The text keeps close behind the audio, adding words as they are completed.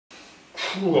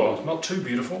Well, not too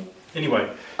beautiful.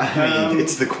 Anyway. I mean,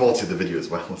 it's the quality of the video as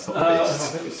well. It's not I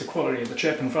think it's the quality of the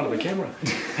chap in front of the camera.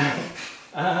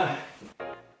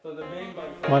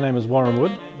 My name is Warren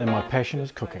Wood and my passion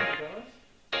is cooking.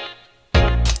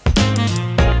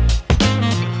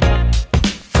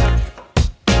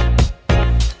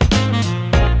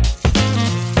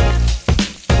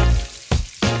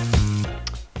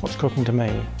 What's cooking to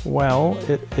me? Well,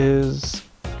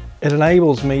 it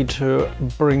enables me to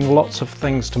bring lots of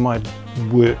things to my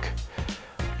work.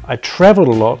 I travelled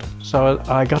a lot, so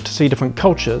I got to see different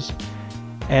cultures,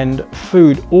 and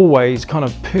food always kind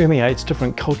of permeates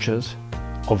different cultures.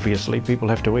 Obviously, people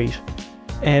have to eat.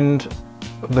 And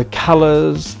the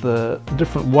colours, the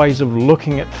different ways of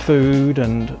looking at food,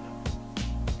 and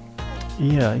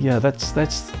yeah, that's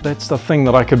the thing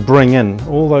that I could bring in.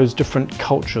 All those different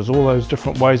cultures, all those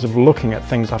different ways of looking at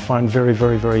things I find very,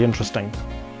 very, very interesting.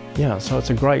 Yeah, so it's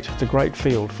a great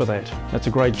field for that. It's a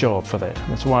great job for that.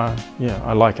 That's why, yeah,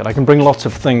 I like it. I can bring lots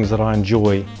of things that I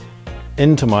enjoy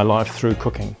into my life through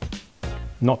cooking,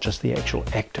 not just the actual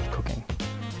act of cooking.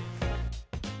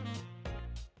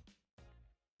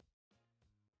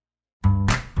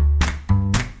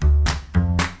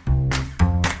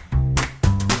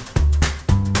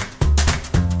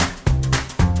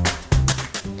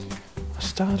 I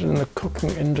started in the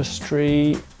cooking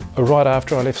industry right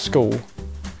after I left school.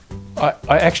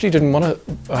 I actually didn't want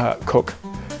to cook.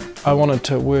 I wanted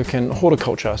to work in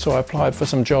horticulture, so I applied for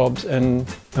some jobs in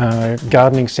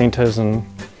gardening centres and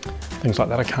things like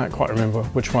that. I can't quite remember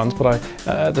which ones, but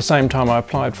at the same time I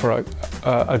applied for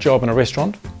a job in a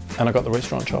restaurant, and I got the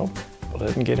restaurant job, but I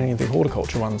didn't get any of the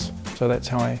horticulture ones. So that's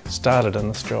how I started in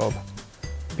this job.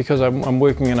 Because I'm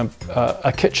working in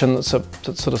a kitchen that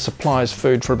sort of supplies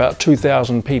food for about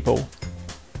 2,000 people.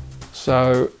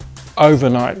 So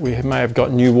overnight we may have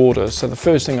got new orders, so the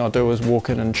first thing I'll do is walk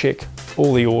in and check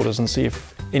all the orders and see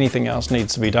if anything else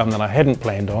needs to be done that I hadn't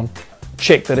planned on.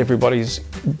 Check that everybody's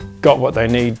got what they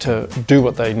need to do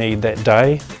what they need that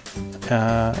day,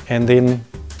 and then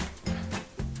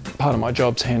part of my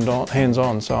job's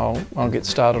hands-on, so I'll get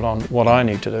started on what I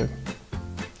need to do,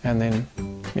 and then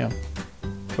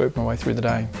work my way through the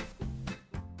day.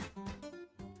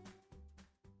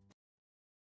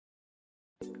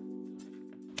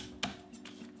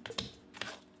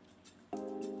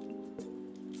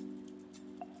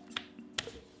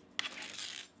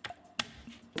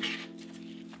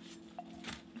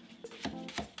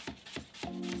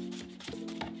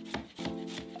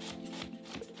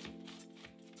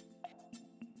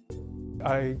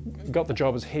 I got the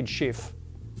job as head chef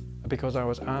because I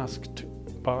was asked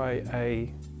by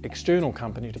an external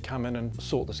company to come in and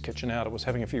sort this kitchen out. It was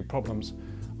having a few problems.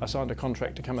 I signed a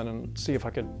contract to come in and see if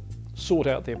I could sort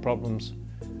out their problems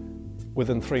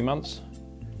within 3 months.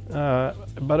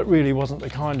 But it really wasn't the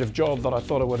kind of job that I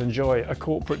thought I would enjoy, a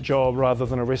corporate job rather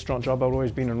than a restaurant job. I've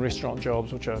always been in restaurant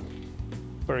jobs, which are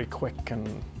very quick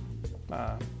and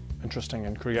interesting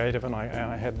and creative, and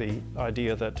I had the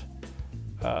idea that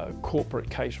corporate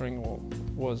catering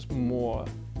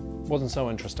wasn't so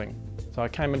interesting. So I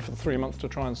came in for the 3 months to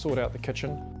try and sort out the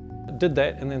kitchen. Did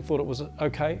that and then thought it was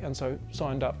okay, and so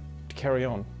signed up to carry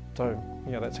on. So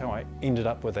yeah, that's how I ended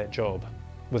up with that job,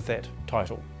 with that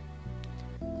title.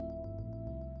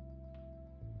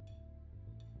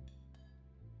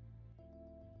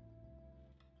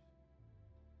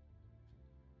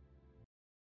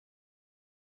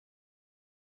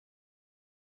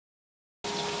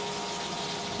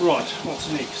 Right, what's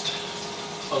next?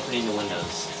 Opening the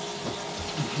windows,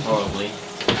 probably.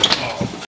 Oh.